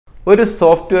ഒരു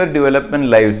software development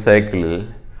life സൈക്കിളിൽ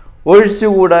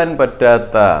ഒഴിച്ചുകൂടാൻ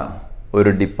പറ്റാത്ത ഒരു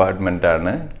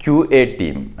ഡിപ്പാർട്ട്മെൻറ്റാണ് QA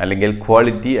ടീം അല്ലെങ്കിൽ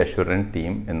ക്വാളിറ്റി അഷ്വറൻസ്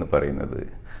ടീം എന്ന് പറയുന്നത്.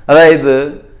 അതായത്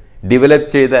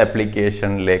ഡെവലപ്പ് ചെയ്ത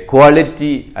ആപ്ലിക്കേഷനിലെ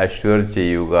ക്വാളിറ്റി അഷ്വർ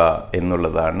ചെയ്യുക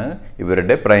എന്നുള്ളതാണ്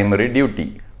ഇവരുടെ പ്രൈമറി ഡ്യൂട്ടി.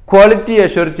 ക്വാളിറ്റി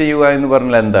അഷ്വർ ചെയ്യുക എന്ന്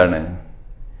പറഞ്ഞാൽ എന്താണ്?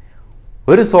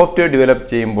 ഒരു സോഫ്റ്റ്വെയർ ഡെവലപ്പ്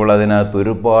ചെയ്യുമ്പോൾ അതിനകത്ത്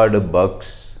ഒരുപാട്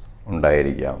ബഗ്സ്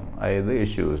ഉണ്ടായിരിക്കാം. അതായത്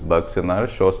ഇഷ്യൂസ്, ബഗ്സ് എന്നാൽ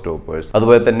ഷോ സ്റ്റോപ്പേഴ്സ്,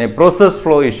 അതുപോലെ തന്നെ പ്രോസസ്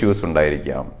ഫ്ലോ ഇഷ്യൂസ്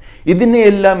ഉണ്ടായിരിക്കാം.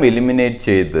 ഇതിനെയെല്ലാം എലിമിനേറ്റ്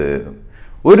ചെയ്ത്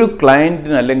ഒരു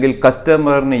ക്ലയൻറ്റിന് അല്ലെങ്കിൽ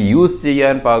കസ്റ്റമറിന് യൂസ്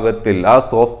ചെയ്യാൻ പാകത്തിൽ ആ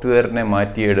സോഫ്റ്റ്വെയറിനെ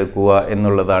മാറ്റിയെടുക്കുക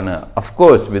എന്നുള്ളതാണ്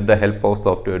of course with the help of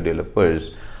software developers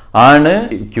ആണ്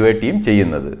QA ടീം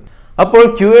ചെയ്യുന്നത്. അപ്പോൾ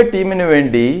QA ടീമിന്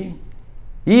വേണ്ടി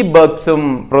ഈ ബഗ്സും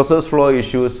പ്രോസസ് ഫ്ലോ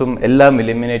ഇഷ്യൂസും എല്ലാം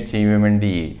എലിമിനേറ്റ് ചെയ്യാൻ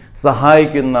വേണ്ടി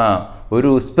സഹായിക്കുന്ന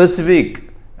ഒരു സ്പെസിഫിക്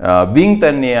വിങ്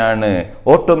തന്നെയാണ്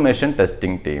ഓട്ടോമേഷൻ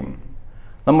ടെസ്റ്റിംഗ് ടീം.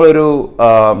 നമ്മളൊരു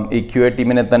ഈ QA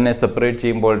ടീമിനെ തന്നെ സെപ്പറേറ്റ്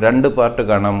ചെയ്യുമ്പോൾ രണ്ട് പാർട്ട്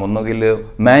കാണാം. ഒന്നുകിൽ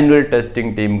മാനുവൽ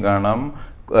ടെസ്റ്റിംഗ് ടീം കാണാം,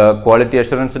 ക്വാളിറ്റി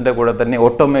അഷുറൻസിൻ്റെ കൂടെ തന്നെ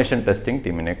ഓട്ടോമേഷൻ ടെസ്റ്റിംഗ്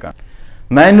ടീമിനെ കാണാം.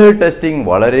 മാനുവൽ ടെസ്റ്റിംഗ്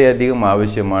വളരെയധികം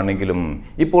ആവശ്യമാണെങ്കിലും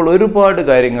ഇപ്പോൾ ഒരുപാട്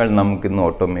കാര്യങ്ങൾ നമുക്കിന്ന്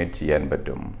ഓട്ടോമേറ്റ് ചെയ്യാൻ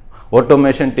പറ്റും.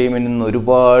 ഓട്ടോമേഷൻ ടീമിൽ നിന്ന്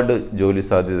ഒരുപാട് ജോലി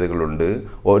സാധ്യതകളുണ്ട്.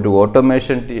 ഒരു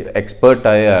ഓട്ടോമേഷൻ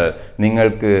എക്സ്പേർട്ടായാൽ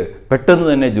നിങ്ങൾക്ക് പെട്ടെന്ന്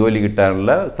തന്നെ ജോലി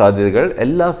കിട്ടാനുള്ള സാധ്യതകൾ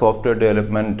എല്ലാ സോഫ്റ്റ്വെയർ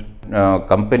ഡെവലപ്മെൻറ്റ്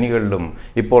കമ്പനികളിലും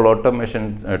ഇപ്പോൾ ഓട്ടോമേഷൻ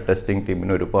ടെസ്റ്റിംഗ്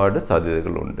ടീമിന് ഒരുപാട്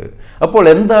സാധ്യതകളുണ്ട്. അപ്പോൾ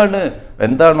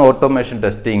എന്താണ് ഓട്ടോമേഷൻ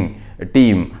ടെസ്റ്റിംഗ്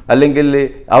ടീം, അല്ലെങ്കിൽ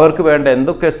അവർക്ക് വേണ്ട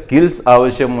എന്തൊക്കെ സ്കിൽസ്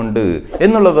ആവശ്യമുണ്ട്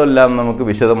എന്നുള്ളതെല്ലാം നമുക്ക്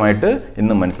വിശദമായിട്ട്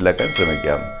ഇന്ന് മനസ്സിലാക്കാൻ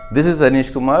ശ്രമിക്കാം. This is Anish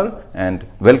Kumar and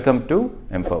welcome to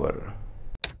Empower.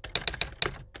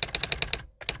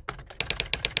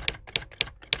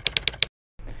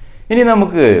 ഇനി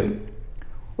നമുക്ക്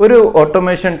ഒരു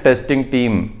ഓട്ടോമേഷൻ ടെസ്റ്റിംഗ്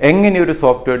ടീം എങ്ങനെ ഒരു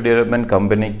സോഫ്റ്റ്വെയർ ഡെവലപ്മെൻറ്റ്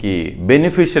കമ്പനിക്ക്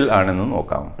ബെനിഫിഷ്യൽ ആണെന്ന്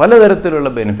നോക്കാം. പലതരത്തിലുള്ള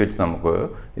ബെനിഫിറ്റ്സ് നമുക്ക്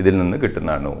ഇതിൽ നിന്ന്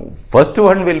കിട്ടുന്നതാണ്. First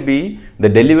one will be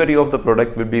the delivery of the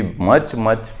product will be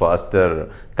much faster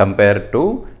compare to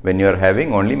when you are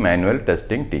having only manual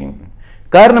testing team.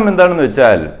 കാരണം എന്താണെന്ന്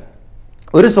വെച്ചാൽ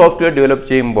ഒരു സോഫ്റ്റ്വെയർ ഡെവലപ്പ്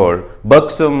ചെയ്യുമ്പോൾ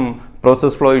ബഗ്സും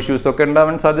പ്രോസസ് ഫ്ലോ ഇഷ്യൂസ് ഒക്കെ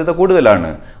ഉണ്ടാവാൻ സാധ്യത കൂടുതലാണ്.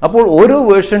 അപ്പോൾ ഓരോ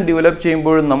വേർഷൻ ഡെവലപ്പ്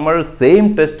ചെയ്യുമ്പോഴും നമ്മൾ സെയിം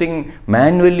ടെസ്റ്റിംഗ്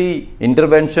മാനുവൽ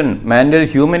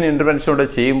ഹ്യൂമൻ ഇൻ്റർവെൻഷനോടെ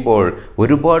ചെയ്യുമ്പോൾ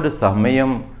ഒരുപാട്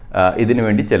സമയം ഇതിനു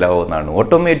വേണ്ടി ചിലവാകുന്നതാണ്.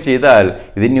 ഓട്ടോമേറ്റ് ചെയ്താൽ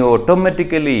ഇതിന്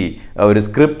ഓട്ടോമാറ്റിക്കലി ഒരു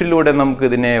സ്ക്രിപ്റ്റിലൂടെ നമുക്ക്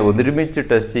ഇതിനെ ഒരുമിച്ച്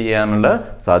ടെസ്റ്റ് ചെയ്യാനുള്ള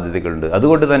സാധ്യതകളുണ്ട്.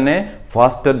 അതുകൊണ്ട് തന്നെ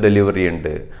ഫാസ്റ്റർ ഡെലിവറി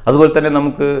ഉണ്ട്. അതുപോലെ തന്നെ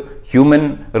നമുക്ക് ഹ്യൂമൻ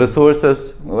റിസോഴ്സസ്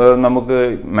നമുക്ക്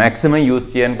മാക്സിമം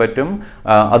യൂസ് ചെയ്യാൻ പറ്റും.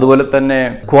 അതുപോലെ തന്നെ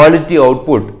ക്വാളിറ്റി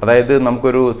ഔട്ട്പുട്ട്, അതായത്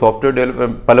നമുക്കൊരു സോഫ്റ്റ്വെയർ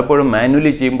ഡെവലപ്മെൻറ്റ് പലപ്പോഴും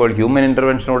മാനുവലി ചെയ്യുമ്പോൾ ഹ്യൂമൻ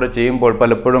ഇൻ്റർവെൻഷനോടെ ചെയ്യുമ്പോൾ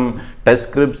പലപ്പോഴും ടെസ്റ്റ്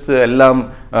സ്ക്രിപ്റ്റ്സ് എല്ലാം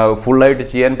ഫുള്ളായിട്ട്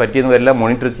ചെയ്യാൻ പറ്റിയതുമെല്ലാം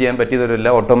മോണിറ്റർ ചെയ്യാൻ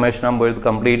പറ്റിയതുമെല്ലാം ഓട്ടോമേഷൻ ആകുമ്പോൾ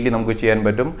കംപ്ലീറ്റ്ലി നമുക്ക് ചെയ്യാൻ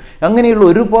പറ്റും. അങ്ങനെയുള്ള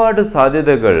ഒരുപാട്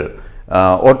സാധ്യതകൾ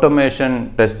ഓട്ടോമേഷൻ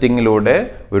ടെസ്റ്റിങ്ങിലൂടെ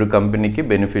ഒരു കമ്പനിക്ക്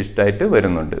ബെനിഫിറ്റായിട്ട്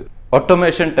വരുന്നുണ്ട്.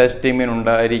 ഓട്ടോമേഷൻ ടെസ്റ്റ് ടീമിന്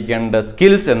ഉണ്ടായിരിക്കേണ്ട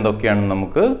സ്കിൽസ് എന്തൊക്കെയാണെന്ന്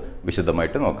നമുക്ക്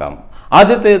വിശദമായിട്ട് നോക്കാം.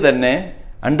 ആദ്യത്തേത് തന്നെ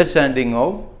understanding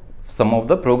of some of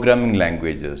the programming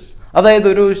languages. അതായത്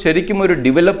ശരിക്കും ഒരു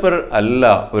ഡെവലപ്പർ അല്ല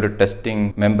ഒരു ടെസ്റ്റിംഗ്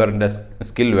മെമ്പറിൻ്റെ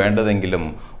സ്കിൽ വേണ്ടതെങ്കിലും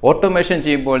ഓട്ടോമേഷൻ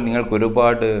ചെയ്യുമ്പോൾ നിങ്ങൾക്ക്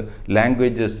ഒരുപാട്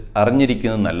ലാംഗ്വേജസ്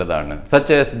അറിഞ്ഞിരിക്കുന്നത് നല്ലതാണ്.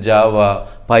 Such as Java,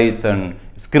 Python,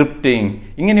 scripting,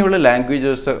 ഇങ്ങനെയുള്ള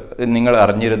ലാംഗ്വേജസ് നിങ്ങൾ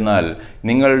അറിഞ്ഞിരുന്നാൽ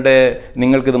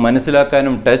നിങ്ങൾക്കിത്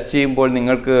മനസ്സിലാക്കാനും ടെസ്റ്റ് ചെയ്യുമ്പോൾ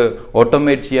നിങ്ങൾക്ക്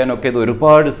ഓട്ടോമേറ്റ് ചെയ്യാനൊക്കെ ഇത്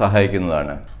ഒരുപാട്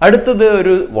സഹായിക്കുന്നതാണ്. അടുത്തത്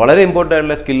വളരെ ഇമ്പോർട്ടൻ്റ്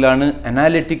ആയിട്ടുള്ള സ്കില്ലാണ്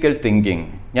അനാലിറ്റിക്കൽ തിങ്കിങ്.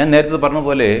 ഞാൻ നേരത്തെ പറഞ്ഞ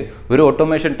പോലെ ഒരു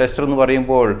ഓട്ടോമേഷൻ ടെസ്റ്റർ എന്ന്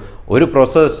പറയുമ്പോൾ ഒരു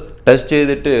പ്രോസസ്സ് ടെസ്റ്റ്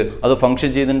ചെയ്തിട്ട് അത്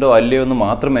ഫങ്ഷൻ ചെയ്യുന്നുണ്ടോ അല്ലയോ എന്ന്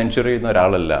മാത്രം എൻഷുർ ചെയ്യുന്ന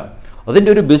ഒരാളല്ല.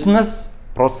 അതിൻ്റെ ഒരു ബിസിനസ്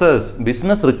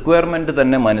റിക്വയർമെൻറ്റ്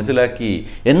തന്നെ മനസ്സിലാക്കി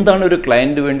എന്താണ് ഒരു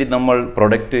ക്ലയൻറ്റ് വേണ്ടി നമ്മൾ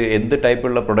എന്ത്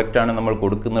ടൈപ്പുള്ള പ്രൊഡക്റ്റാണ് നമ്മൾ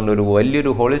കൊടുക്കുന്നുള്ള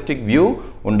വലിയൊരു ഹോളിസ്റ്റിക് വ്യൂ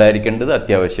ഉണ്ടായിരിക്കേണ്ടത്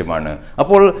അത്യാവശ്യമാണ്.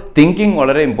 അപ്പോൾ തിങ്കിങ്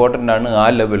വളരെ ഇമ്പോർട്ടൻ്റ് ആണ് ആ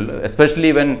level.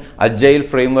 Especially when agile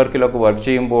ഫ്രെയിംവർക്കിലൊക്കെ work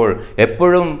ചെയ്യുമ്പോൾ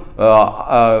എപ്പോഴും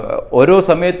ഓരോ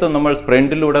സമയത്തും നമ്മൾ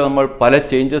സ്പ്രിൻറ്റിലൂടെ നമ്മൾ പല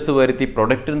ചേഞ്ചസ് വരുത്തി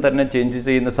പ്രൊഡക്റ്റിന് തന്നെ ചേഞ്ച്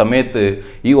ചെയ്യുന്ന സമയത്ത്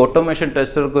ഈ ഓട്ടോമേഷൻ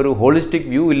ടെസ്റ്റർക്ക് ഒരു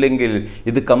ഹോളിസ്റ്റിക് വ്യൂ ഇല്ലെങ്കിൽ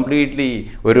ഇത് കംപ്ലീറ്റ്ലി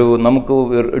നമുക്ക്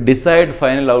ഡിസൈഡ്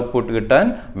ഫൈനൽ ഔട്ട്പുട്ട് കിട്ടാൻ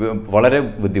വളരെ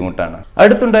ബുദ്ധിമുട്ടാണ്.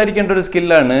 അടുത്തുണ്ടായിരിക്കേണ്ട ഒരു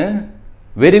സ്കില്ലാണ്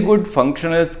very good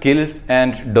functional skills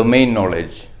and domain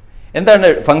knowledge. എന്താണ്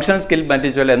ഫങ്ഷണൽ സ്കിൽ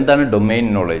മാറ്റിച്ചാൽ എന്താണ് ഡൊമെയിൻ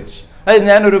നോളജ്? അത്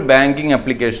ഞാനൊരു ബാങ്കിങ്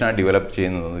ആപ്ലിക്കേഷനാണ് ഡെവലപ്പ്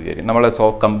ചെയ്യുന്നതെന്ന് വിചാരിക്കും. നമ്മളെ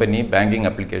കമ്പനി ബാങ്കിങ്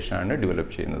ആപ്ലിക്കേഷനാണ്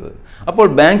ഡെവലപ്പ് ചെയ്യുന്നത്. അപ്പോൾ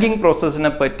ബാങ്കിങ്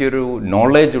പ്രോസസ്സിനെ പറ്റിയൊരു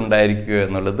നോളേജ് ഉണ്ടായിരിക്കുക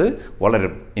എന്നുള്ളത് വളരെ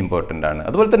ഇമ്പോർട്ടൻ്റ് ആണ്.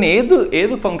 അതുപോലെ തന്നെ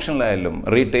ഏത് ഫംഗ്ഷനിലായാലും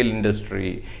റീറ്റെയിൽ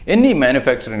ഇൻഡസ്ട്രി, എനി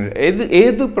മാനുഫാക്ചറിങ്,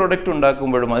 ഏത് പ്രൊഡക്റ്റ്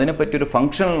ഉണ്ടാക്കുമ്പോഴും അതിനെപ്പറ്റിയൊരു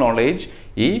ഫങ്ഷണൽ നോളേജ്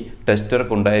ഈ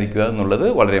ടെസ്റ്റർക്ക് ഉണ്ടായിരിക്കുക എന്നുള്ളത്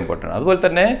വളരെ ഇമ്പോർട്ടൻ്റ് ആണ്. അതുപോലെ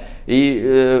തന്നെ ഈ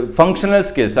ഫങ്ഷണൽ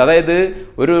സ്കിൽസ്, അതായത്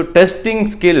ഒരു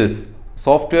testing skills,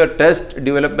 software test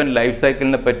development life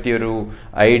സൈക്കിളിനെ പറ്റിയൊരു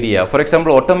idea. For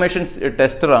example automation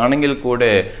tester ആണെങ്കിൽ കൂടെ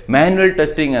മാനുവൽ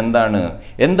ടെസ്റ്റിംഗ്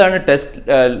എന്താണ് ടെസ്റ്റ്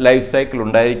ലൈഫ് സൈക്കിൾ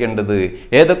ഉണ്ടായിരിക്കേണ്ടത്,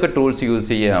 ഏതൊക്കെ ടൂൾസ് യൂസ്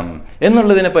ചെയ്യാം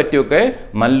എന്നുള്ളതിനെ പറ്റിയൊക്കെ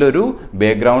നല്ലൊരു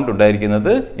ബാക്ക്ഗ്രൗണ്ട്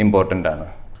ഉണ്ടായിരിക്കുന്നത് ഇമ്പോർട്ടൻ്റ് ആണ്.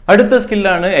 അടുത്ത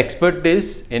സ്കില്ലാണ്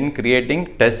expertise in creating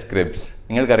test scripts.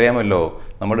 നിങ്ങൾക്കറിയാമല്ലോ,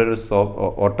 നമ്മളൊരു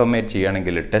ഓട്ടോമേറ്റ്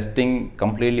ചെയ്യുകയാണെങ്കിൽ, ടെസ്റ്റിംഗ്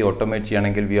കംപ്ലീറ്റ്ലി ഓട്ടോമേറ്റ്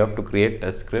ചെയ്യുകയാണെങ്കിൽ we have to create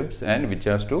test scripts and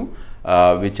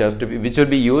which will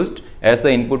be used as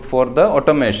the input for the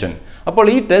automation.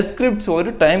 അപ്പോൾ ഈ ടെസ്റ്റ് സ്ക്രിപ്റ്റ്സ്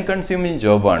ഒരു ടൈം കൺസ്യൂമിങ്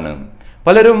ജോബാണ്.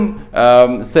 പലരും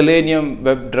സെലേനിയം,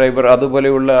 വെബ് ഡ്രൈവർ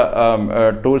അതുപോലെയുള്ള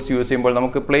tools use ചെയ്യുമ്പോൾ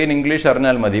നമുക്ക് പ്ലെയിൻ ഇംഗ്ലീഷ്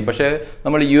അറിഞ്ഞാൽ മതി. പക്ഷേ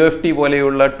നമ്മൾ UFT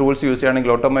പോലെയുള്ള ടൂൾസ് യൂസ്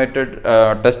ചെയ്യുകയാണെങ്കിൽ, ഓട്ടോമേറ്റഡ്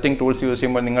ടെസ്റ്റിംഗ് ടൂൾസ് യൂസ്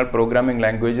ചെയ്യുമ്പോൾ നിങ്ങൾ പ്രോഗ്രാമിംഗ്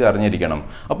ലാംഗ്വേജ് അറിഞ്ഞിരിക്കണം.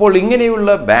 അപ്പോൾ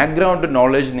ഇങ്ങനെയുള്ള ബാക്ക്ഗ്രൗണ്ട്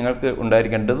നോളേജ് നിങ്ങൾക്ക്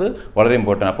ഉണ്ടായിരിക്കേണ്ടത് വളരെ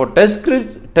ഇമ്പോർട്ടൻ്റ്. അപ്പോൾ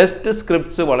ടെസ്റ്റ്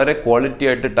സ്ക്രിപ്റ്റ്സ് വളരെ ക്വാളിറ്റി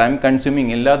ആയിട്ട് ടൈം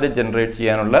കൺസ്യൂമിങ് ഇല്ലാതെ ജനറേറ്റ്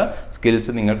ചെയ്യാനുള്ള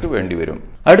സ്കിൽസ് നിങ്ങൾക്ക് വേണ്ടി വരും.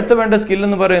 അടുത്ത വേണ്ട സ്കിൽ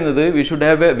എന്ന് പറയുന്നത്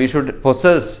we should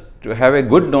possess to have a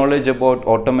good knowledge about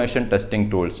automation testing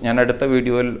tools. ഞാൻ അടുത്ത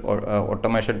വീഡിയോയിൽ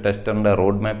ഓട്ടോമേഷൻ ടെസ്റ്ററിൻ്റെ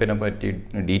റോഡ് മാപ്പിനെ പറ്റി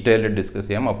ഡീറ്റെയിൽഡ് ഡിസ്കസ്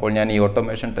ചെയ്യാം. അപ്പോൾ ഞാൻ ഈ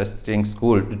ഓട്ടോമേഷൻ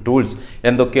ടെസ്റ്റിംഗ് ടൂൾസ്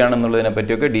എന്തൊക്കെയാണെന്നുള്ളതിനെ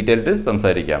പറ്റിയൊക്കെ ഡീറ്റെയിൽഡ്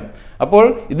സംസാരിക്കാം. അപ്പോൾ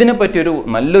ഇതിനെപ്പറ്റിയൊരു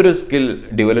നല്ലൊരു സ്കിൽ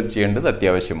ഡെവലപ്പ് ചെയ്യേണ്ടത്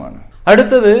അത്യാവശ്യമാണ്.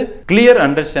 അടുത്തത് clear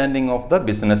understanding of the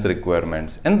business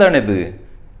requirements. എന്താണിത്?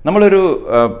 നമ്മളൊരു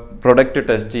പ്രൊഡക്റ്റ്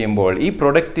ടെസ്റ്റ് ചെയ്യുമ്പോൾ ഈ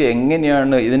പ്രൊഡക്റ്റ്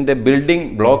എങ്ങനെയാണ്, ഇതിൻ്റെ ബിൽഡിംഗ്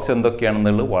ബ്ലോക്സ്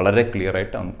എന്തൊക്കെയാണെന്നുള്ളത് വളരെ ക്ലിയർ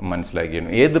ആയിട്ട് മനസ്സിലാക്കിയാണ്.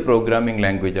 ഏത് പ്രോഗ്രാമിംഗ്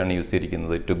ലാംഗ്വേജ് ആണ് യൂസ്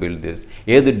ചെയ്തിരിക്കുന്നത് ടു ബിൽഡ് ദിസ്,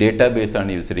 ഏത് ഡേറ്റാബേസ്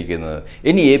ആണ് യൂസ് ചെയ്തിരിക്കുന്നത്,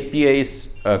 ഇനി APIs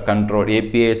കൺട്രോൾ,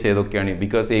 APIs ഏതൊക്കെയാണ്,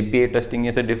 because API testing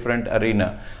is A different arena.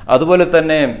 അതുപോലെ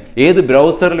തന്നെ ഏത്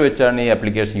ബ്രൗസറിൽ വെച്ചാണ് ഈ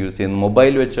ആപ്ലിക്കേഷൻ യൂസ് ചെയ്യുന്നത്,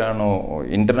 മൊബൈൽ വെച്ചാണോ,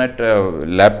 ഇൻ്റർനെറ്റ്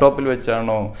ലാപ്ടോപ്പിൽ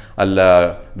വെച്ചാണോ, അല്ല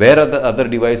വേറെ അതർ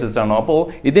ഡിവൈസസ് ആണോ. അപ്പോൾ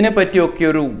ഇതിനെപ്പറ്റിയൊക്കെ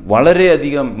ഒരു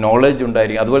വളരെയധികം നോളജ്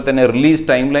ഉണ്ടായിരിക്കും. അതുപോലെ തന്നെ റിലീസ്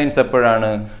ടൈം ലൈൻസ് എപ്പോഴാണ്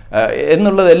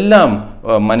എന്നുള്ളതെല്ലാം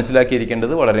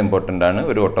മനസ്സിലാക്കിയിരിക്കേണ്ടത് വളരെ ഇമ്പോർട്ടൻ്റ് ആണ്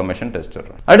ഒരു ഓട്ടോമേഷൻ ടെസ്റ്റർ.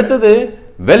 അടുത്തത്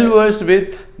well versed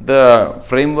with the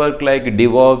framework like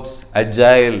DevOps,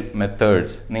 Agile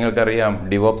methods. നിങ്ങൾക്കറിയാം,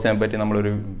 DevOpsനെ പറ്റി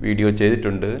നമ്മളൊരു വീഡിയോ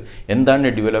ചെയ്തിട്ടുണ്ട്.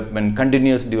 എന്താണ് ഡെവലപ്മെൻറ്റ്,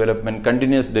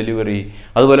 കണ്ടിന്യൂസ് ഡെലിവറി,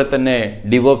 അതുപോലെ തന്നെ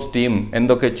DevOps ടീം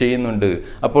എന്തൊക്കെ ചെയ്യുന്നുണ്ട്.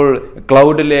 അപ്പോൾ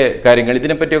ക്ലൗഡിലെ കാര്യങ്ങൾ,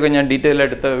 ഇതിനെപ്പറ്റിയൊക്കെ ഞാൻ ഡീറ്റെയിൽ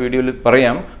അടുത്ത വീഡിയോയിൽ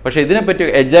പറയാം. പക്ഷേ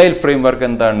ഇതിനെപ്പറ്റി Agile ഫ്രെയിംവർക്ക്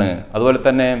എന്താണ്, അതുപോലെ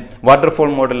തന്നെ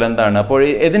വാട്ടർഫോൾ മോഡൽ എന്താണ്, അപ്പോൾ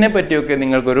ഇതിനെപ്പറ്റിയൊക്കെ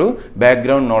നിങ്ങൾക്കൊരു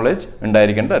ബാക്ക്ഗ്രൗണ്ട് നോളജ്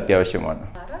ഉണ്ടായിരിക്കേണ്ടത് അത്യാവശ്യമാണ്.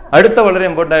 അടുത്ത വളരെ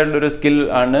ഇമ്പോർട്ടൻ്റ് ആയിട്ടുള്ളൊരു സ്കിൽ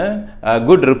ആണ്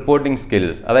ഗുഡ് റിപ്പോർട്ടിംഗ്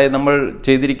സ്കിൽസ്. അതായത് നമ്മൾ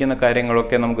ചെയ്തിരിക്കുന്ന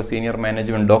കാര്യങ്ങളൊക്കെ നമുക്ക് സീനിയർ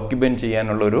മാനേജ്മെൻറ്റ് ഡോക്യുമെൻറ്റ്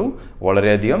ചെയ്യാനുള്ളൊരു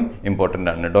വളരെയധികം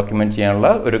ഇമ്പോർട്ടൻ്റ് ആണ്, ഡോക്യുമെൻറ്റ് ചെയ്യാനുള്ള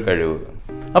ഒരു കഴിവ്.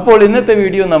 അപ്പോൾ ഇന്നത്തെ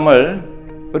വീഡിയോ നമ്മൾ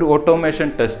ഒരു ഓട്ടോമേഷൻ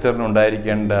ടെസ്റ്ററിന്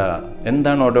ഉണ്ടായിരിക്കേണ്ട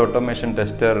എന്താണ് ഓട്ടോമേഷൻ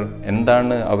ടെസ്റ്റർ,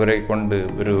 എന്താണ് അവരെ കൊണ്ട്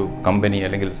ഒരു കമ്പനി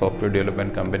അല്ലെങ്കിൽ സോഫ്റ്റ്വെയർ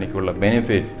ഡെവലപ്മെൻറ്റ് കമ്പനിക്കുള്ള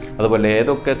ബെനിഫിറ്റ്സ്, അതുപോലെ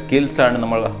ഏതൊക്കെ സ്കിൽസാണ്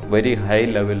നമ്മൾ വെരി ഹൈ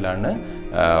ലെവലിലാണ്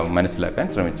മനസ്സിലാക്കാൻ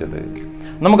ശ്രമിച്ചത്.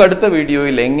 നമുക്ക് അടുത്ത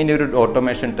വീഡിയോയിൽ എങ്ങനെയൊരു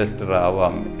ഓട്ടോമേഷൻ ടെസ്റ്റർ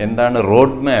ആവാം, എന്താണ്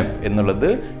റോഡ് മാപ്പ് എന്നുള്ളത്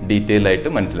ഡീറ്റെയിൽ ആയിട്ട്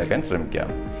മനസ്സിലാക്കാൻ ശ്രമിക്കാം.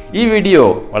 ഈ വീഡിയോ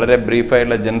വളരെ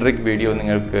ബ്രീഫായിട്ടുള്ള ജനറിക് വീഡിയോ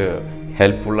നിങ്ങൾക്ക്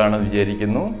ഹെൽപ്ഫുള്ളാണെന്ന്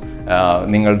വിചാരിക്കുന്നു.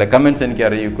 നിങ്ങളുടെ കമൻറ്റ്സ് എനിക്ക്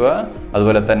അറിയിക്കുക.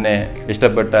 അതുപോലെ തന്നെ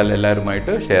ഇഷ്ടപ്പെട്ടാൽ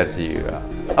എല്ലാവരുമായിട്ട് ഷെയർ ചെയ്യുക.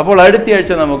 അപ്പോൾ അടുത്ത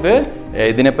ആഴ്ച നമുക്ക്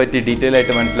ഇതിനെപ്പറ്റി ഡീറ്റെയിൽ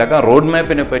ആയിട്ട് മനസ്സിലാക്കാം, റോഡ്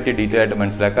മാപ്പിനെ പറ്റി ഡീറ്റെയിൽ ആയിട്ട്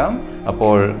മനസ്സിലാക്കാം.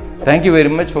 അപ്പോൾ thank you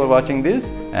very much for watching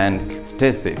this and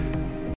stay safe.